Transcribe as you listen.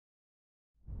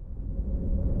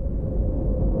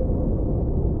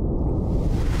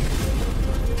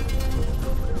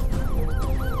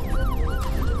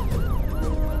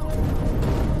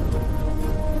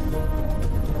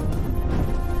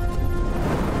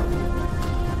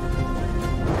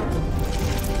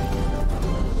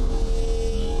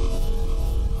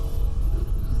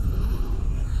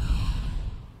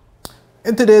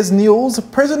In today's news,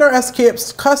 prisoner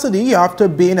escapes custody after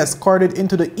being escorted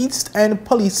into the East End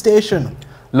police station.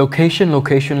 Location,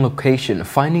 location, location.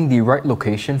 Finding the right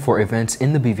location for events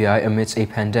in the BVI amidst a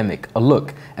pandemic. A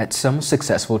look at some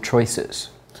successful choices.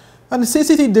 And the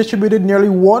CCT distributed nearly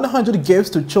 100 gifts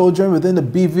to children within the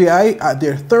BVI at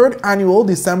their third annual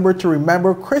December to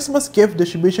Remember Christmas gift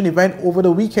distribution event over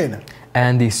the weekend.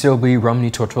 And the Cyril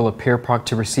Romney Tortola Pier Park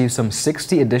to receive some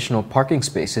 60 additional parking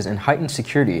spaces and heightened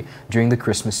security during the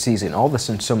Christmas season. All this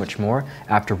and so much more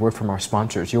after word from our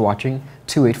sponsors. You're watching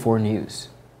 284 News.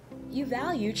 You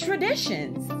value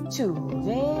traditions.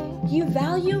 You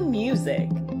value music.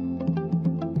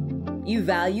 You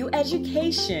value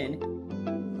education.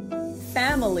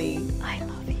 Family. I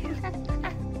love you.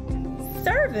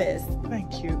 Service.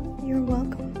 Thank you. You're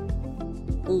welcome.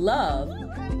 Love.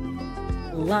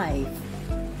 Life.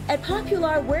 At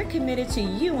Popular, we're committed to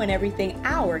you and everything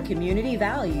our community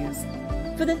values.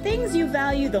 For the things you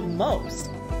value the most,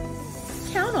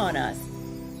 count on us.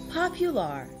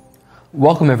 Popular.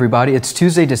 Welcome everybody. It's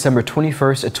Tuesday, December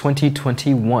 21st,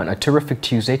 2021. A terrific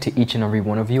Tuesday to each and every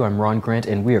one of you. I'm Ron Grant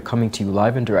and we are coming to you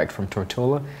live and direct from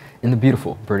Tortola in the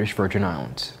beautiful British Virgin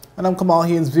Islands. And I'm Kamal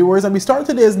Haynes, viewers, and we start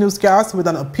today's newscast with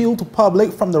an appeal to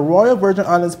public from the Royal Virgin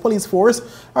Islands Police Force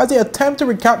as they attempt to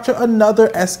recapture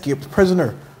another escaped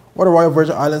prisoner. Well, the Royal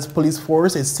Virgin Islands Police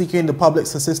Force is seeking the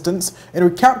public's assistance in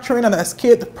recapturing an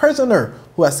escaped prisoner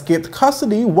who escaped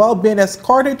custody while being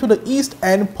escorted to the East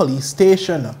End police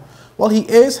station. Well, he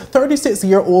is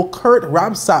 36-year-old Kurt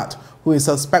Rabsat, who is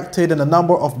suspected in a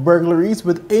number of burglaries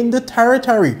within the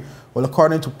territory. Well,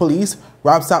 according to police,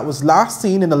 Rabsat was last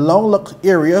seen in the Long Look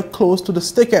area close to the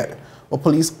Stickett. Well,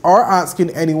 police are asking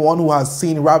anyone who has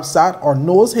seen Rabsat or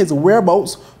knows his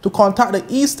whereabouts to contact the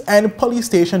East End Police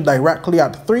Station directly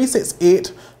at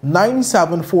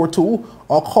 368-9742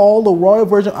 or call the Royal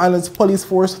Virgin Islands Police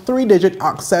Force 3-digit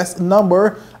access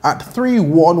number at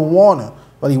 311.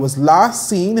 Well, he was last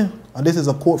seen, and this is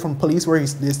a quote from police where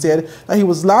they said that he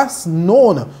was last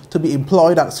known to be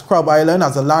employed at Scrub Island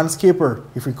as a landscaper.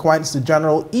 He frequents the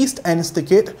general East End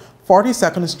Stickett,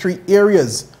 42nd Street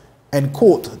areas. End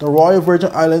quote, the Royal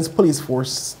Virgin Islands Police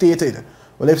Force stated.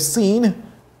 Well, if seen,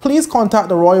 please contact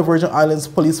the Royal Virgin Islands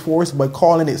Police Force by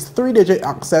calling its 3-digit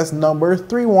access number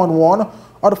 311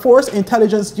 or the Force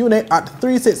Intelligence Unit at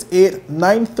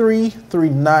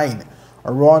 368-9339.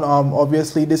 Ron,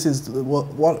 obviously this is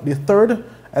what the third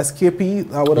escapee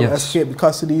that would have escaped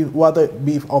custody, whether it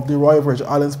be of the Royal Virgin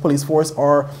Islands Police Force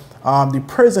or the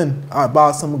prison at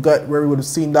Balsam Gut, where we would have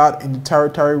seen that in the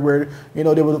territory where, you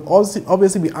know, they would have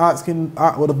obviously be asking,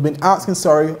 of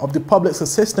the public's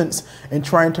assistance in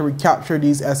trying to recapture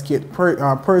these escaped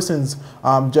persons.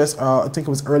 I think it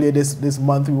was earlier this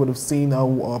month we would have seen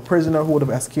a prisoner who would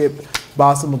have escaped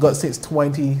Balsam Gut since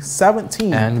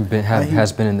 2017. And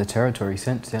has been in the territory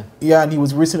since, yeah. Yeah, and he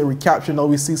was recently recaptured. Now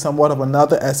we see somewhat of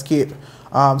another escape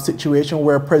situation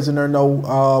where a prisoner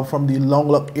now from the Long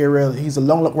Look area, he's a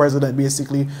Long Look resident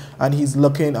basically, and he's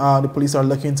looking, the police are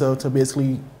looking to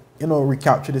basically, you know,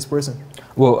 recapture this person.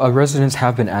 Well, residents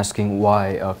have been asking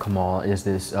why, Kamal, is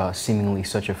this seemingly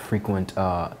such a frequent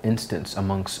instance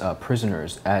amongst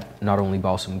prisoners at not only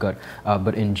Balsam Gut,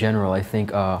 but in general. I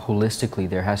think holistically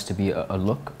there has to be a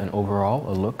look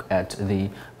at the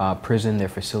prison, their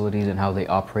facilities, and how they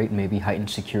operate, maybe heightened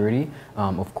security.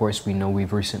 Of course, we know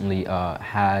we've recently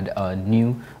had a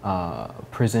new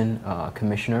prison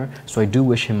commissioner, so I do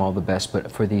wish him all the best, but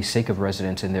for the sake of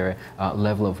residents and their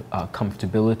level of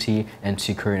comfortability and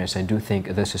secureness, I do think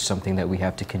this is something that we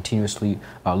have to continuously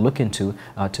look into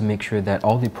to make sure that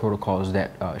all the protocols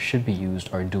that should be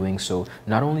used are doing so,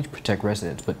 not only to protect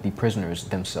residents, but the prisoners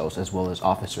themselves as well as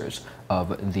officers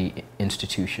of the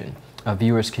institution.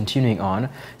 Viewers, continuing on,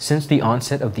 since the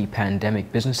onset of the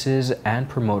pandemic, businesses and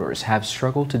promoters have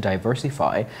struggled to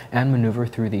diversify and maneuver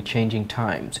through the changing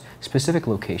times. Specific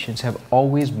locations have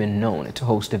always been known to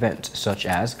host events such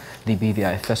as the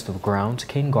BVI Festival Grounds,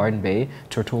 Cane Garden Bay,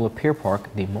 Tortola Pier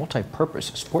Park, the multi-purpose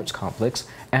sports complex,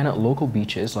 and at local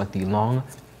beaches like the Long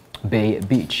Bay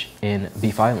Beach in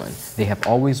Beef Island. They have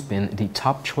always been the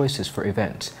top choices for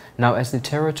events. Now, as the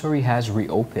territory has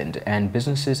reopened and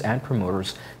businesses and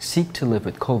promoters seek to live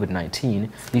with COVID-19,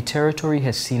 the territory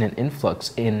has seen an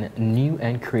influx in new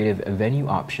and creative venue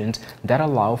options that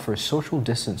allow for social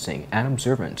distancing and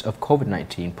observance of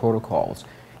COVID-19 protocols.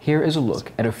 Here is a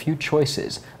look at a few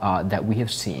choices that we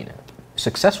have seen.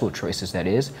 Successful choices, that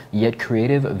is, yet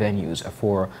creative venues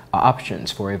for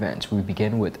options for events. We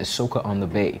begin with Isoka on the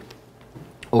Bay.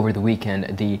 Over the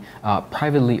weekend, the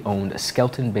privately owned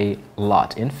Skelton Bay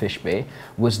lot in Fish Bay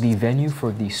was the venue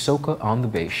for the Soca on the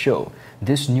Bay show.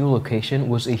 This new location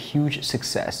was a huge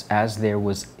success as there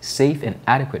was safe and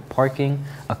adequate parking,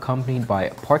 accompanied by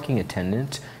parking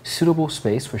attendants, suitable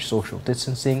space for social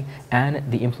distancing, and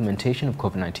the implementation of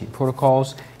COVID-19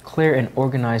 protocols, clear and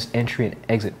organized entry and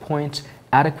exit points,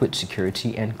 adequate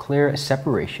security, and clear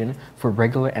separation for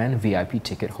regular and VIP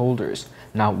ticket holders.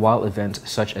 Now, while events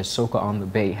such as Soca on the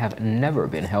Bay have never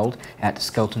been held at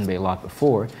Skelton Bay Lot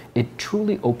before, it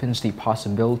truly opens the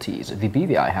possibilities the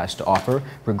BVI has to offer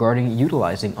regarding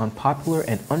utilizing unpopular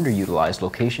and underutilized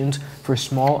locations for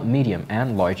small, medium,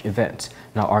 and large events.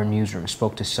 Now, our newsroom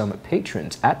spoke to some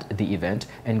patrons at the event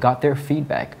and got their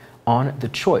feedback on the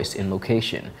choice in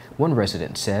location. One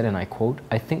resident said, and I quote,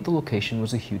 "I think the location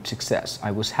was a huge success.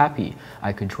 I was happy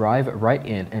I could drive right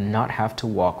in and not have to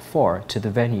walk far to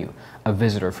the venue." A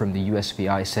visitor from the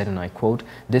USVI said, and I quote,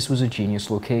 "This was a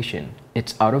genius location.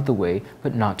 It's out of the way,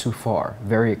 but not too far.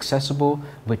 Very accessible,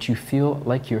 but you feel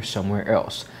like you're somewhere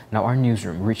else." Now, our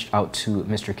newsroom reached out to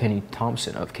Mr. Kenny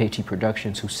Thompson of KT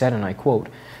Productions, who said, and I quote,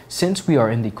 "Since we are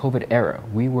in the COVID era,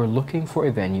 we were looking for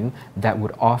a venue that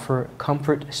would offer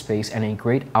comfort, space, and a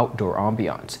great outdoor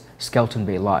ambiance. Skelton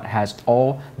Bay Lot has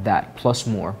all that plus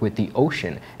more, with the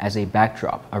ocean as a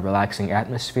backdrop, a relaxing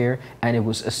atmosphere, and it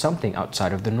was something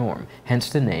outside of the norm, hence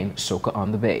the name Soca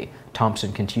on the Bay."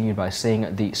 Thompson continued by saying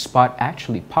the spot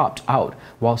actually popped out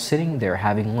while sitting there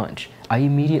having lunch. "I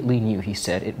immediately knew," he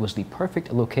said, "it was the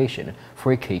perfect location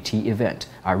for a KT event.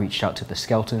 I reached out to the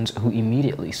Skeltons, who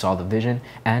immediately saw the vision,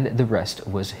 and the rest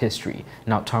was history."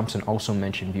 Now, Thompson also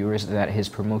mentioned viewers that his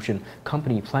promotion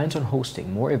company plans on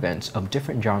hosting more events of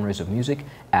different genres of music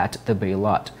at the Bay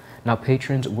Lot. Now,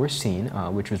 patrons were seen,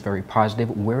 which was very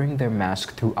positive, wearing their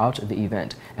mask throughout the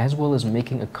event, as well as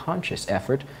making a conscious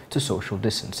effort to social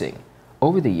distancing.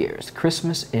 Over the years,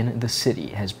 Christmas in the city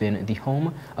has been the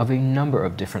home of a number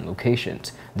of different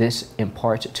locations. This in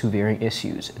part to varying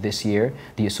issues. This year,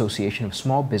 the Association of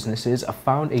Small Businesses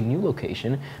found a new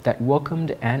location that was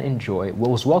welcomed and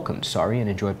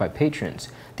enjoyed by patrons.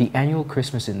 The annual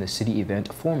Christmas in the City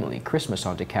event, formerly Christmas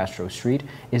on De Castro Street,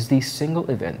 is the single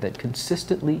event that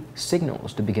consistently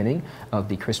signals the beginning of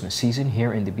the Christmas season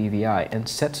here in the BVI and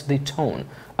sets the tone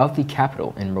of the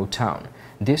capital in Motown.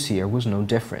 This year was no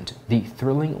different. The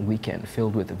thrilling weekend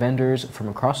filled with vendors from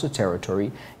across the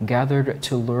territory gathered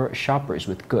to lure shoppers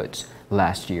with goods.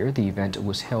 Last year, the event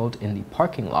was held in the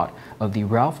parking lot of the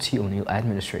Ralph T. O'Neill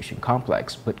Administration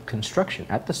Complex, but construction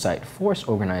at the site forced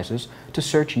organizers to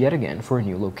search yet again for a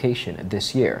new location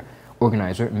this year.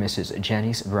 Organizer Mrs.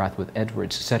 Janice Brathwaite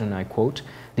Edwards said, and I quote,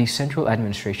 "The Central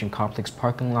Administration Complex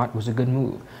parking lot was a good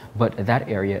move, but that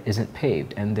area isn't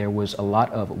paved and there was a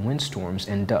lot of windstorms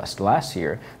and dust last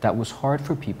year that was hard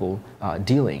for people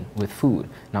dealing with food."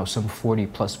 Now, some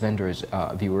 40-plus vendors,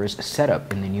 viewers, set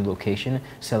up in the new location,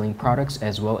 selling products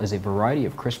as well as a variety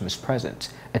of Christmas presents.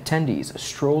 Attendees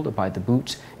strolled by the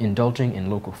booths, indulging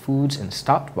in local foods, and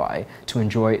stopped by to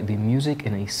enjoy the music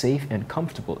in a safe and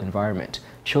comfortable environment.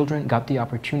 Children got the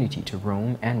opportunity to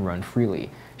roam and run freely.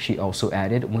 She also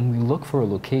added, "When we look for a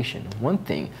location, one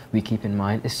thing we keep in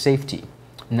mind is safety.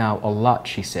 Now, a lot,"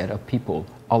 she said, "of people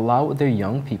allow their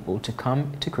young people to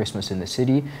come to Christmas in the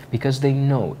city because they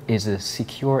know it's a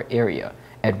secure area."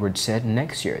 Edwards said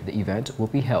next year the event will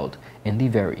be held in the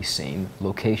very same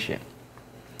location.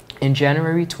 In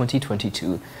January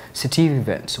 2022, Sativa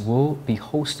Events will be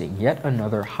hosting yet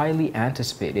another highly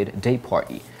anticipated day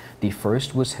party. The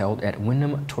first was held at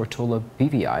Wyndham Tortola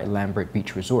BVI Lambert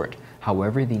Beach Resort.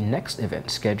 However, the next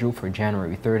event, scheduled for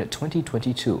January 3rd,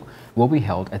 2022, will be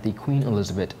held at the Queen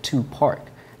Elizabeth II Park.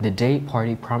 The day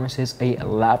party promises a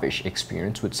lavish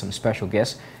experience with some special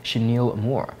guests, Chenille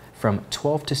Moore, from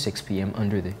 12 to 6 p.m.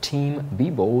 under the theme "Be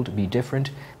Bold, Be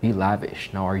Different, Be Lavish."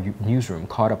 Now, our newsroom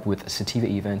caught up with Sativa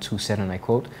Events, who said, and I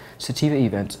quote, "Sativa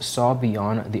Events saw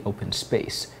beyond the open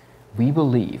space.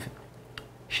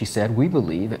 She said, "We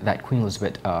believe that Queen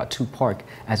Elizabeth II Park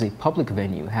as a public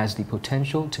venue has the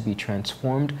potential to be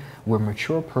transformed where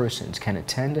mature persons can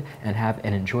attend and have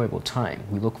an enjoyable time.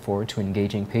 We look forward to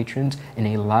engaging patrons in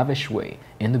a lavish way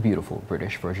in the beautiful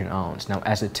British Virgin Islands." Now,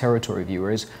 as the territory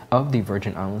viewers of the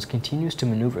Virgin Islands continues to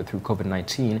maneuver through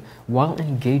COVID-19 while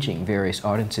engaging various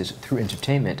audiences through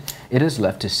entertainment, it is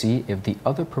left to see if the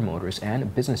other promoters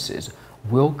and businesses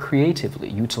will creatively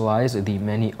utilize the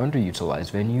many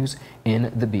underutilized venues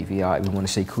in the BVI. We want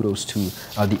to say kudos to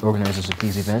the organizers of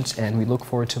these events, and we look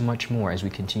forward to much more as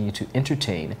we continue to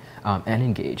entertain and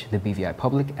engage the BVI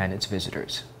public and its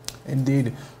visitors.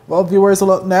 Indeed. Well, viewers,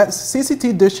 look next.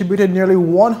 CCT distributed nearly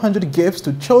 100 gifts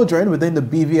to children within the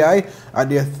BVI at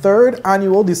their 3rd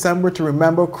annual December to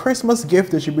Remember Christmas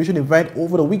gift distribution event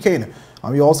over the weekend.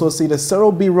 And we also see the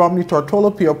Cyril B. Romney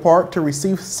Tortola Pier Park to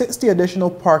receive 60 additional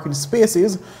parking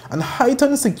spaces and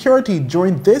heightened security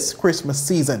during this Christmas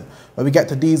season. But we get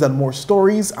to these and more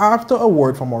stories after a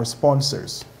word from our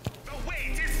sponsors. The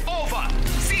wait is over.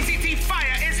 CCT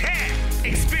Fire is here.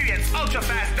 Experience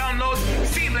ultra-fast downloads,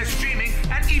 seamless streaming,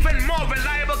 and even more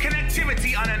reliable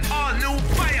connectivity on an all-new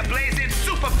fire-blazing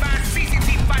super-fast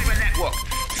CCT Fiber network.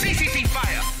 CCT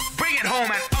Fire. Bring it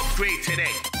home and upgrade today.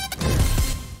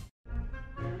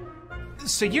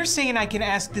 So you're saying I can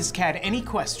ask this cat any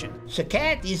question? The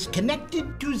cat is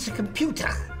connected to the computer.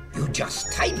 You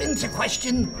just type in the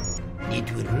question,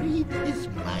 it will read his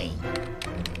mind.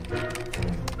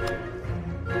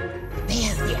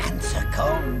 There the answer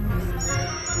comes.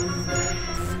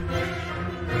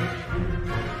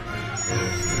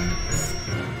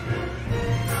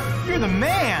 You're the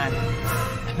man!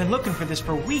 I've been looking for this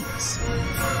for weeks.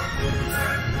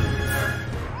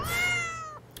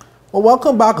 Well,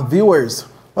 welcome back, viewers.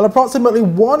 Well, approximately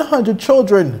 100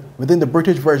 children within the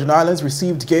British Virgin Islands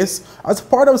received gifts as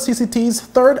part of CCT's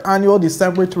 3rd annual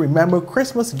December to Remember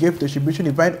Christmas gift distribution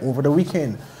event over the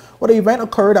weekend. Well, the event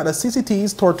occurred at the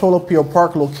CCT's Tortola Pier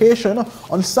Park location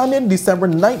on Sunday, December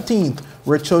 19th,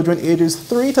 where children ages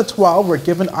 3 to 12 were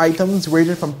given items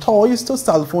ranging from toys to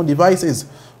cell phone devices.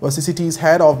 Well, CCT's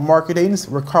head of marketing,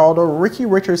 Ricky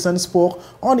Richardson, spoke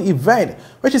on the event,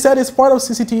 which he said is part of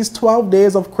CCT's 12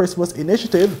 Days of Christmas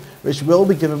initiative, which will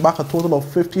be giving back a total of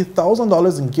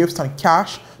 $50,000 in gifts and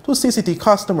cash to CCT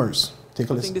customers. Take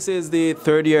a listen. I think this is the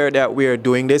 3rd year that we're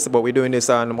doing this, but we're doing this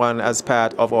on one as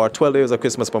part of our 12 Days of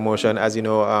Christmas promotion. As you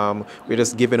know, we're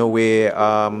just giving away,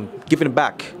 giving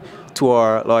back to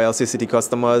our loyal CCT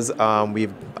customers.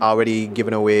 We've already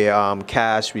given away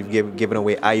cash, we've given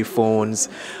away iPhones.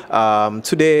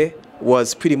 Today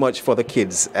was pretty much for the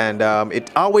kids, and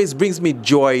it always brings me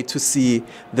joy to see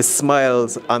the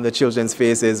smiles on the children's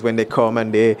faces when they come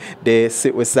and they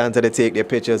sit with Santa, they take their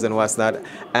pictures and what's not.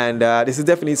 And this is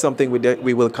definitely something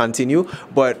we will continue.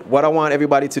 But what I want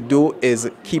everybody to do is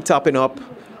keep topping up,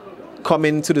 come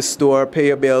into the store, pay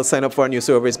your bill, sign up for a new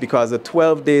service, because the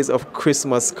 12 Days of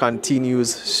Christmas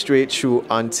continues straight through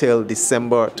until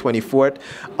December 24th.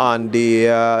 On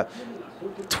the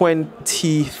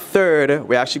 23rd,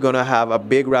 we're actually going to have a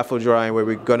big raffle drawing where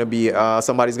we're going to be,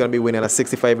 somebody's going to be winning a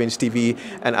 65-inch TV,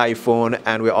 an iPhone,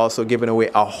 and we're also giving away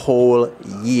a whole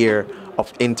year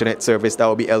of internet service. That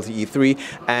will be LTE 3.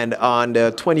 And on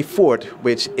the 24th,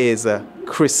 which is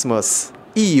Christmas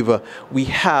Eve, we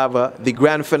have the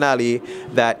grand finale,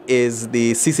 that is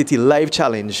the CCT Live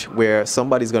Challenge, where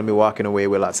somebody's going to be walking away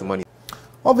with lots of money.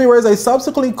 Well, viewers, I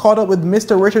subsequently caught up with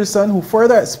Mr. Richardson, who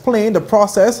further explained the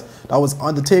process that was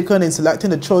undertaken in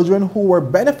selecting the children who were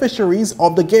beneficiaries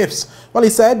of the gifts. Well, he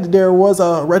said there was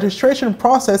a registration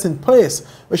process in place,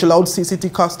 which allowed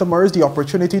CCT customers the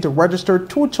opportunity to register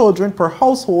 2 children per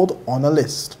household on a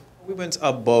list. We went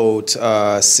about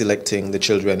selecting the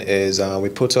children is we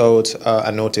put out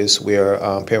a notice where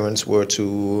parents were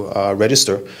to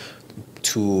register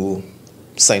to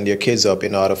sign their kids up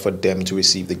in order for them to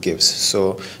receive the gifts.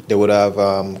 So they would have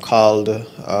called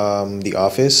the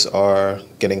office or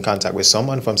get in contact with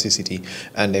someone from CCT,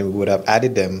 and then we would have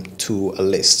added them to a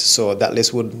list. So that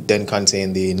list would then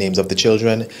contain the names of the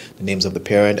children, the names of the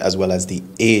parent, as well as the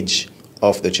age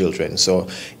of the children. So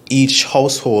each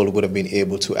household would have been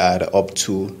able to add up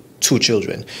to 2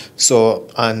 children. So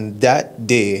on that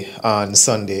day, on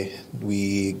Sunday,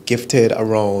 we gifted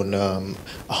around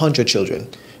 100 children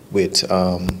with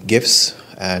gifts,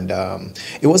 and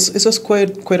it was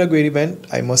quite a great event,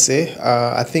 I must say.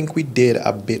 I think we did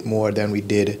a bit more than we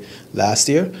did last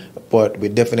year, but we're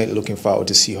definitely looking forward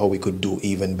to see how we could do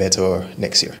even better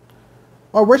next year.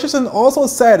 Well, Richardson also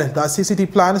said that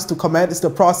CCT plans to commence the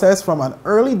process from an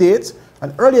earlier date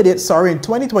in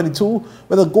 2022,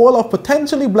 with a goal of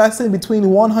potentially blessing between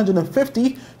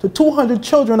 150 to 200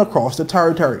 children across the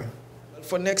territory.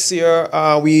 For next year,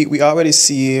 we already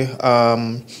see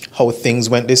how things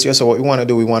went this year. So what we want to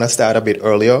do, we want to start a bit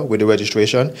earlier with the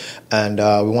registration, and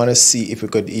we want to see if we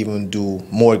could even do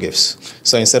more gifts.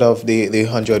 So instead of the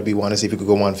 100, we want to see if we could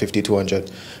go 150,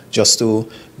 200, just to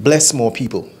bless more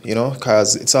people, you know,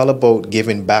 because it's all about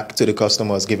giving back to the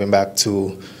customers, giving back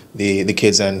to the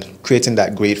kids, and creating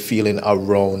that great feeling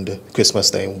around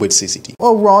Christmas time with CCT.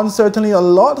 Well, Ron, certainly a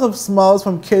lot of smiles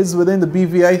from kids within the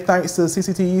BVI thanks to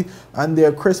CCT and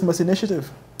their Christmas initiative.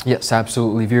 Yes,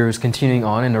 absolutely. Viewers, continuing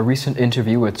on, in a recent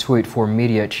interview with 284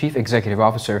 Media, Chief Executive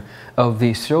Officer of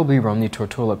the Cyril B. Romney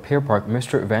Tortola Pier Park,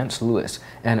 Mr. Vance Lewis,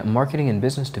 and Marketing and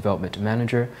Business Development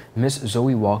Manager, Ms.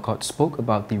 Zoe Walcott, spoke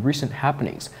about the recent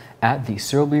happenings at the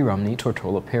Cyril B. Romney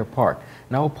Tortola Pier Park.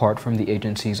 Now, apart from the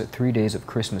agency's 3 days of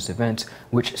Christmas events,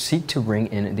 which seek to bring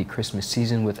in the Christmas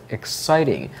season with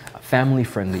exciting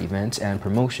family-friendly events and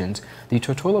promotions, the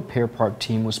Tortola Pier Park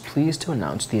team was pleased to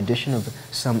announce the addition of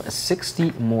some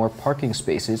 60 more parking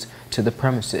spaces to the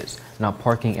premises. Now,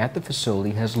 parking at the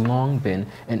facility has long been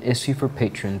an issue for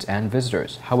patrons and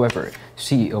visitors. However,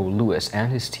 CEO Lewis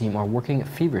and his team are working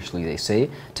feverishly, they say,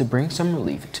 to bring some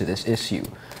relief to this issue.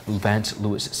 Vance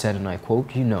Lewis said, and I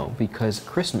quote, "You know, because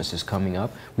Christmas is coming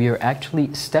up, we are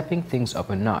actually stepping things up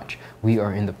a notch. We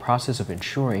are in the process of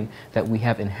ensuring that we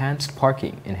have enhanced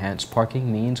parking. Enhanced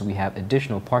parking means we have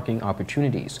additional parking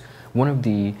opportunities. One of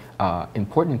the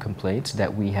important complaints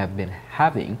that we have been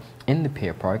having in the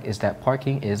Pier Park is that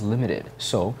parking is limited.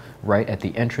 So, right at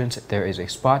the entrance, there is a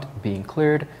spot being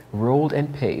cleared, rolled,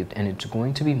 and paved, and it's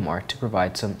going to be marked to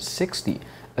provide some 60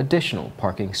 additional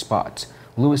parking spots."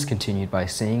 Lewis continued by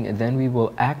saying, "Then we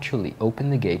will actually open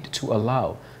the gate to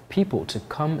allow people to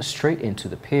come straight into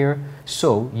the pier,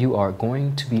 so you are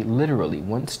going to be literally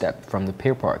one step from the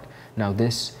Pier Park." Now,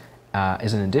 this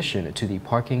is in addition to the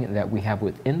parking that we have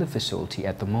within the facility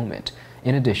at the moment.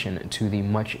 In addition to the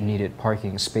much-needed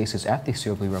parking spaces at the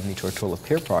Cyril B. Romney Tortola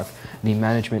Pier Park, the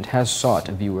management has sought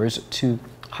viewers to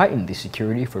heighten the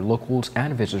security for locals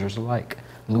and visitors alike.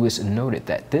 Lewis noted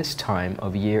that this time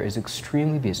of year is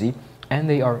extremely busy, and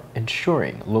they are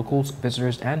ensuring locals,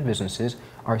 visitors, and businesses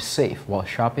are safe while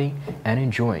shopping and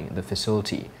enjoying the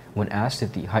facility. When asked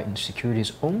if the heightened security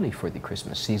is only for the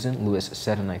Christmas season, Lewis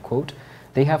said, and I quote,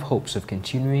 "They have hopes of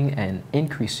continuing and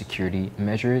increased security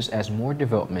measures as more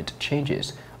development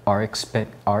changes are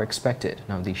expected."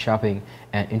 Now, the shopping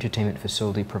and entertainment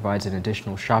facility provides an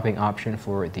additional shopping option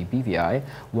for the BVI,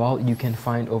 while you can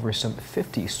find over some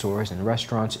 50 stores and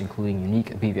restaurants, including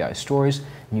unique BVI stores,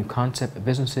 new concept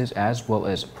businesses, as well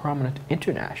as prominent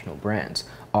international brands,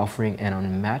 offering an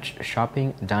unmatched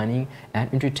shopping, dining,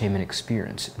 and entertainment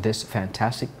experience. This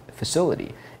fantastic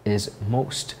facility is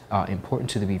most important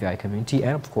to the BVI community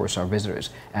and, of course, our visitors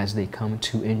as they come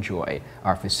to enjoy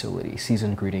our facility.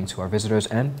 Season greetings to our visitors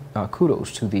and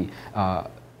kudos to the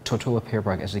Tortola Pier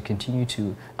Park as they continue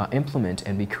to implement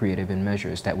and be creative in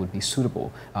measures that would be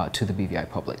suitable to the BVI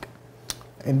public.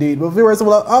 Indeed. Well, viewers,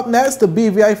 up next, the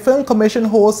BVI Film Commission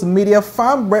hosts Media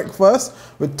Farm Breakfast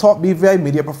with top BVI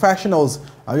media professionals.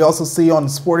 And we also see on the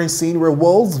sporting scene where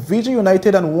Wolues, VG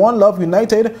United, and One Love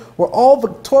United were all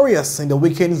victorious in the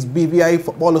weekend's BVI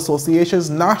Football Association's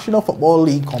National Football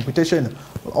League competition.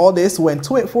 Well, all this when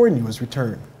 284 News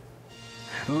return.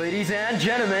 Ladies and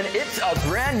gentlemen, it's a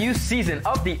brand new season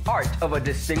of The Art of a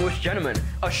Distinguished Gentleman,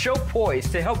 a show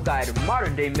poised to help guide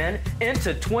modern-day men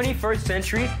into 21st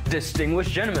century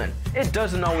distinguished gentlemen. It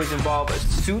doesn't always involve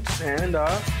suits and, bow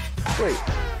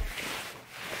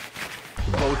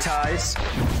ties,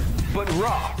 but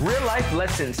raw, real-life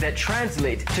lessons that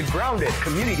translate to grounded,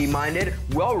 community-minded,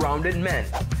 well-rounded men.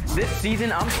 This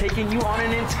season, I'm taking you on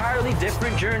an entirely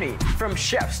different journey, from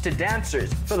chefs to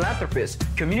dancers, philanthropists,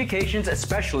 communications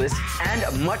specialists, and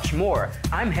much more.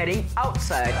 I'm heading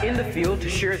outside in the field to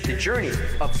share the journey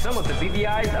of some of the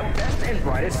BVI's best and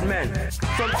brightest men.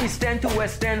 From East End to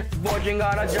West End,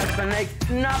 Bojangara, Jackson Lake,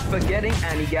 not forgetting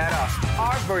Anigata.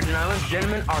 Our Virgin Islands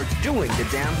gentlemen are doing the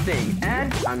damn thing,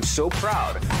 and I'm so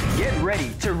proud. Get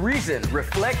ready to reason,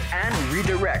 reflect, and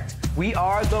redirect. We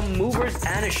are the movers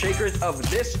and shakers of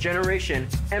this generation,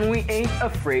 and we ain't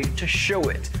afraid to show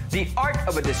it. The Art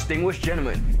of a Distinguished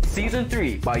Gentleman, Season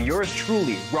 3 by yours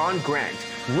truly, Ron Grant,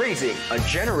 raising a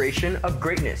generation of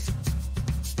greatness.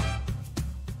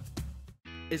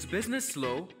 Is business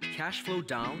slow, cash flow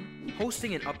down,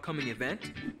 hosting an upcoming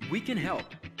event? We can help.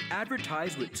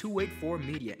 Advertise with 284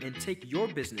 Media and take your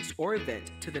business or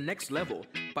event to the next level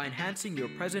by enhancing your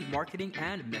present marketing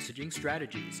and messaging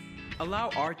strategies.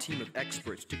 Allow our team of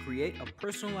experts to create a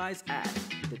personalized ad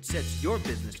that sets your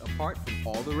business apart from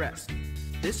all the rest.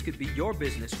 This could be your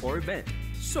business or event.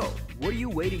 So, what are you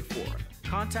waiting for?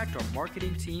 Contact our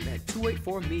marketing team at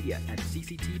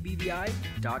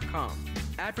 284media@cctbvi.com.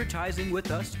 Advertising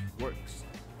with us works.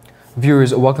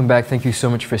 Viewers, welcome back. Thank you so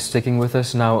much for sticking with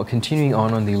us. Now, continuing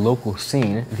on the local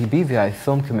scene, the BVI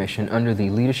Film Commission, under the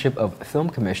leadership of Film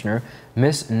Commissioner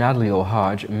Ms. Natalie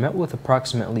O'Hodge, met with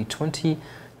approximately 20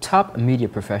 top media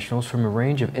professionals from a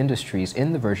range of industries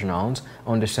in the Virgin Islands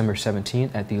on December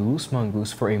 17th at the Loose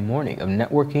Mongoose for a morning of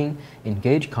networking,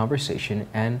 engaged conversation,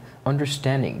 and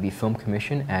understanding the Film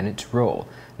Commission and its role.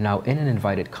 Now, in an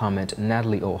invited comment,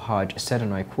 Natalie O'Hodge said,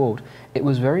 and I quote, "It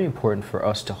was very important for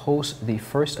us to host the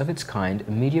first of its kind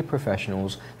media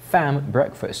professionals FAM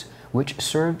breakfast, which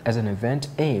served as an event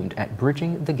aimed at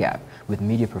bridging the gap with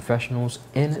media professionals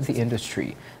in the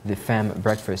industry. The FAM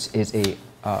breakfast is a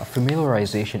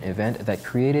familiarization event that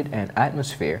created an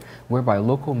atmosphere whereby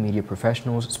local media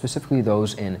professionals, specifically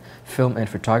those in film and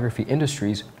photography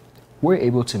industries, were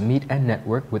able to meet and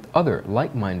network with other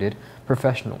like-minded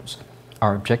professionals.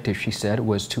 Our objective," she said,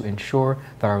 "was to ensure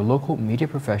that our local media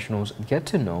professionals get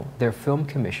to know their Film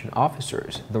Commission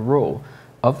officers, the role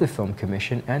of the Film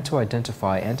Commission, and to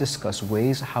identify and discuss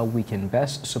ways how we can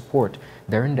best support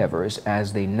their endeavors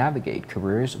as they navigate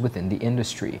careers within the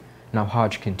industry." Now,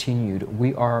 Hodge continued,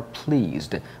 "We are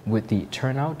pleased with the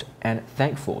turnout and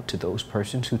thankful to those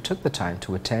persons who took the time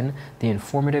to attend the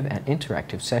informative and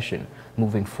interactive session.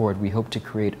 Moving forward, we hope to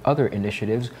create other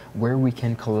initiatives where we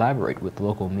can collaborate with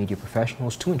local media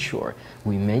professionals to ensure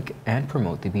we make and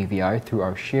promote the BVI through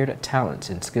our shared talents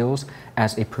and skills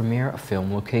as a premier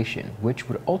film location, which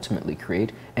would ultimately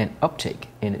create an uptake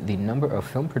in the number of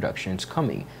film productions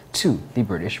coming to the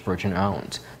British Virgin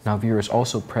Islands." Now, viewers,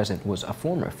 also present was a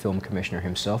former film commissioner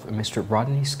himself, Mr.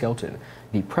 Rodney Skelton,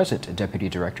 the present deputy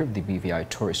director of the BVI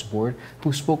Tourist Board,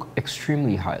 who spoke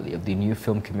extremely highly of the new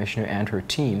film commissioner and her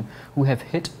team, who have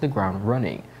hit the ground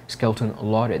running. Skelton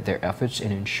lauded their efforts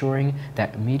in ensuring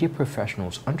that media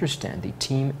professionals understand the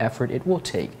team effort it will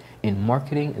take in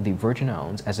marketing the Virgin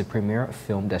Islands as a premier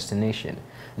film destination.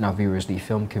 Now, viewers, the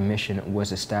Film Commission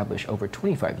was established over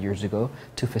 25 years ago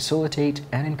to facilitate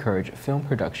and encourage film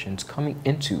productions coming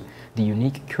into the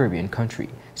unique Caribbean country.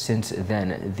 Since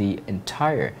then, the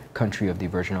entire country of the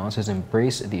Virgin Islands has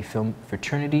embraced the film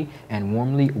fraternity and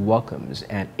warmly welcomes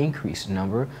an increased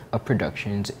number of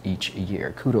productions each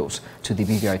year. Kudos to the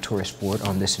BVI Tourist Board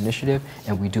on this initiative,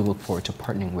 and we do look forward to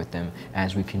partnering with them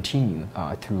as we continue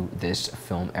through this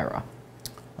film era.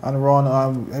 And Ron,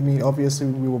 I mean, obviously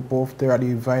we were both there at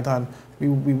the event, and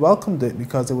we welcomed it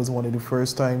because it was one of the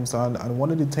first times, and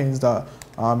one of the things that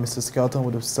Mr. Skelton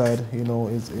would have said, you know,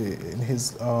 is in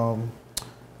his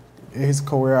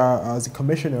career as a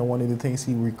commissioner, one of the things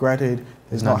he regretted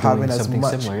is not having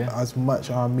as much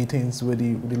meetings with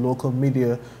the local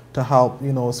media to help,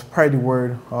 you know, spread the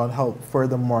word and help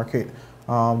further market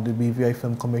the BVI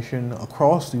Film Commission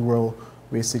across the world,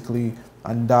 basically.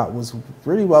 And that was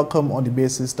really welcome on the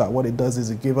basis that what it does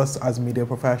is it gives us as media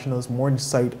professionals more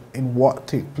insight in what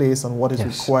takes place and what is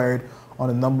required on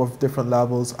a number of different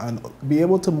levels, and be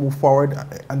able to move forward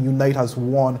and unite as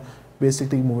one,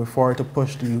 basically moving forward to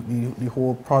push the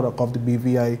whole product of the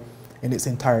BVI in its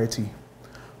entirety.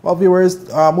 Well, viewers,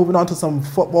 moving on to some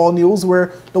football news,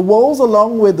 where the Wolues,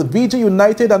 along with the VG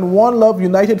United and One Love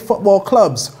United football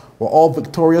clubs, were all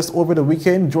victorious over the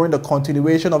weekend during the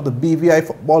continuation of the BVI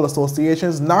Football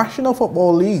Association's National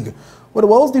Football League, where the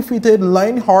Wolues defeated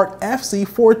Lionheart FC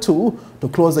 4-2 to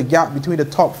close the gap between the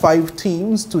top 5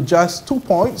 teams to just 2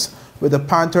 points, with the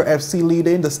Panther FC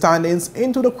leading the standings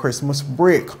into the Christmas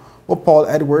break. Well, Paul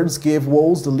Edwards gave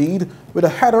Wolues the lead with a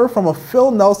header from a Phil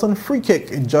Nelson free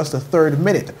kick in just the 3rd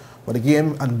minute, but the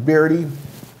game had barely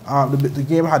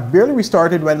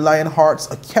restarted when Lionheart's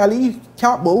Kelly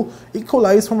Campbell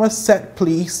equalized from a set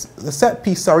piece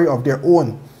of their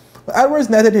own. But Edwards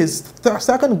netted his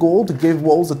second goal to give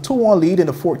Wolues a 2-1 lead in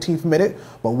the 14th minute,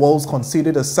 but Wolues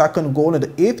conceded a second goal in the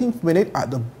 18th minute at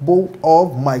the boot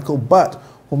of Michael Butt,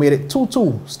 who made it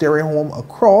 2-2, steering home a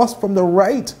cross from the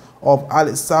right of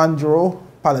Alessandro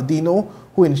Palladino,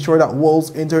 who ensured that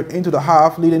Wolues entered into the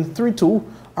half leading 3-2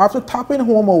 after tapping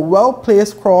home a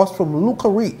well-placed cross from Luca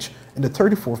Reach in the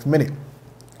 34th minute.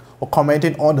 Well,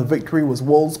 commenting on the victory was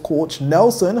Wolues coach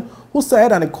Nelson, who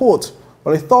said, and I quote,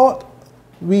 "Well, I thought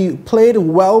we played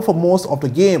well for most of the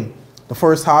game. The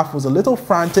first half was a little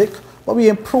frantic, but we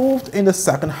improved in the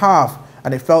second half,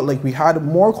 and it felt like we had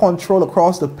more control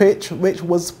across the pitch, which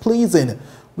was pleasing.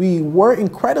 We were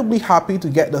incredibly happy to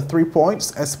get the 3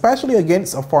 points, especially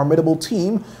against a formidable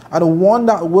team and one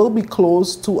that will be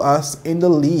close to us in the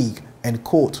league," end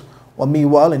quote. Well,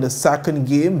 meanwhile, in the second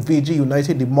game, VG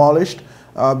United demolished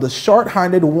the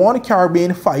short-handed One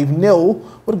Caribbean 5-0,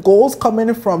 with goals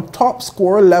coming from top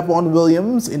scorer Levon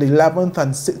Williams in the 11th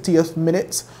and 60th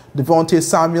minutes, Devontae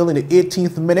Samuel in the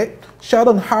 18th minute,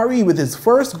 Sheldon Harry with his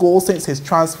first goal since his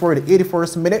transfer in the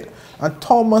 81st minute, and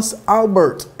Thomas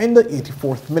Albert in the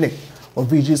 84th minute. Well,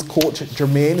 VG's coach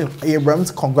Jermaine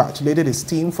Abrams congratulated his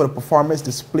team for the performance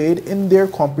displayed in their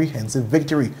comprehensive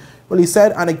victory. Well, he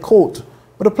said, and I quote,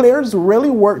 "But the players really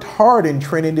worked hard in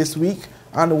training this week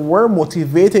and were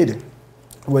motivated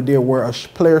when they were a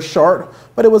player short,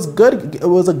 but it was good. It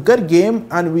was a good game,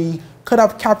 and we could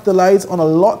have capitalized on a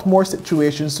lot more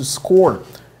situations to score.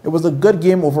 It was a good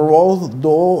game overall,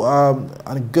 though,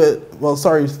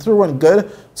 through and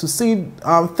good to see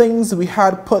things we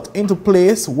had put into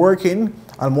place working,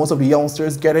 and most of the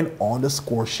youngsters getting on the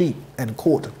score sheet," end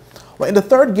quote. Well, in the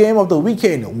third game of the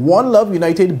weekend, One Love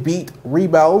United beat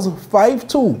Rebels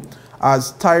 5-2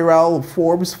 as Cyril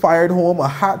Forbes fired home a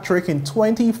hat-trick in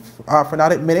 20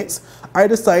 frenetic minutes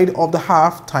either side of the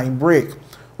half-time break.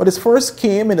 But his first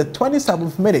came in the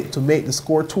 27th minute to make the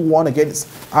score 2-1 against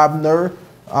Abner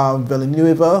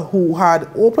Villanueva, who had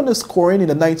opened the scoring in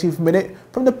the 19th minute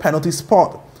from the penalty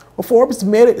spot. But Forbes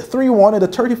made it 3-1 in the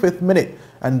 35th minute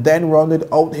and then rounded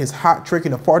out his hat-trick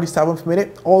in the 47th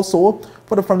minute, also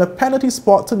from the penalty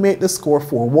spot to make the score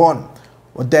 4-1.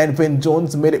 Well, then Vin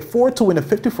Jones made it 4-2 in the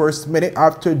 51st minute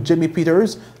after Jimmy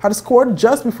Peters had scored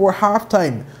just before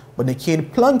halftime. But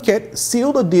Nikane Plunkett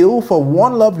sealed the deal for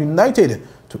One Love United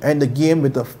to end the game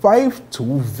with a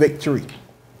 5-2 victory.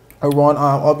 Around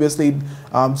obviously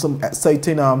some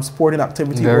exciting sporting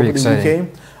activity over the weekend.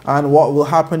 And what will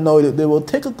happen now, they will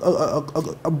take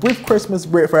a brief Christmas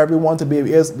break for everyone to be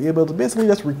able to basically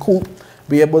just recoup,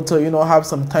 be able to, have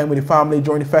some time with the family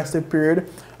during the festive period,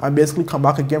 and basically come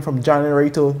back again from January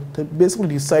to basically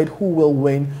decide who will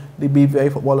win the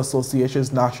BVI Football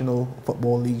Association's National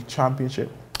Football League Championship.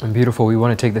 And beautiful. We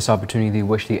want to take this opportunity to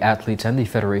wish the athletes and the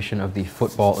Federation of the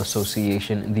Football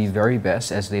Association the very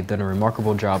best, as they've done a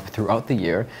remarkable job throughout the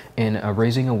year in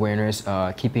raising awareness,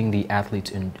 keeping the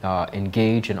athletes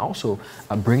engaged, and also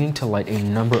bringing to light a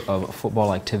number of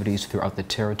football activities throughout the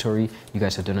territory. You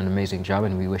guys have done an amazing job,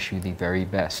 and we wish you the very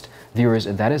best. Viewers,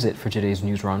 that is it for today's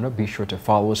News Roundup. Be sure to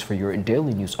follow us for your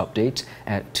daily news updates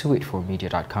at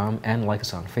 284media.com and like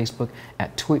us on Facebook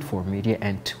at 284media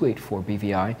and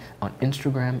 284BVI on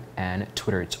Instagram and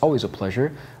Twitter. It's always a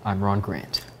pleasure. I'm Ron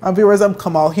Grant. And viewers, I'm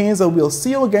Kamal Haynes, and we'll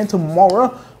see you again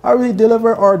tomorrow. I will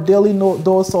deliver our daily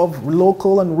dose of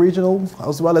local and regional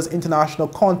as well as international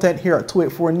content here at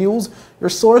 284 News, your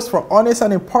source for honest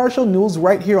and impartial news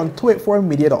right here on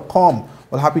 284media.com.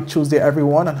 Well, happy Tuesday,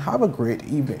 everyone, and have a great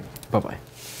evening. Bye-bye.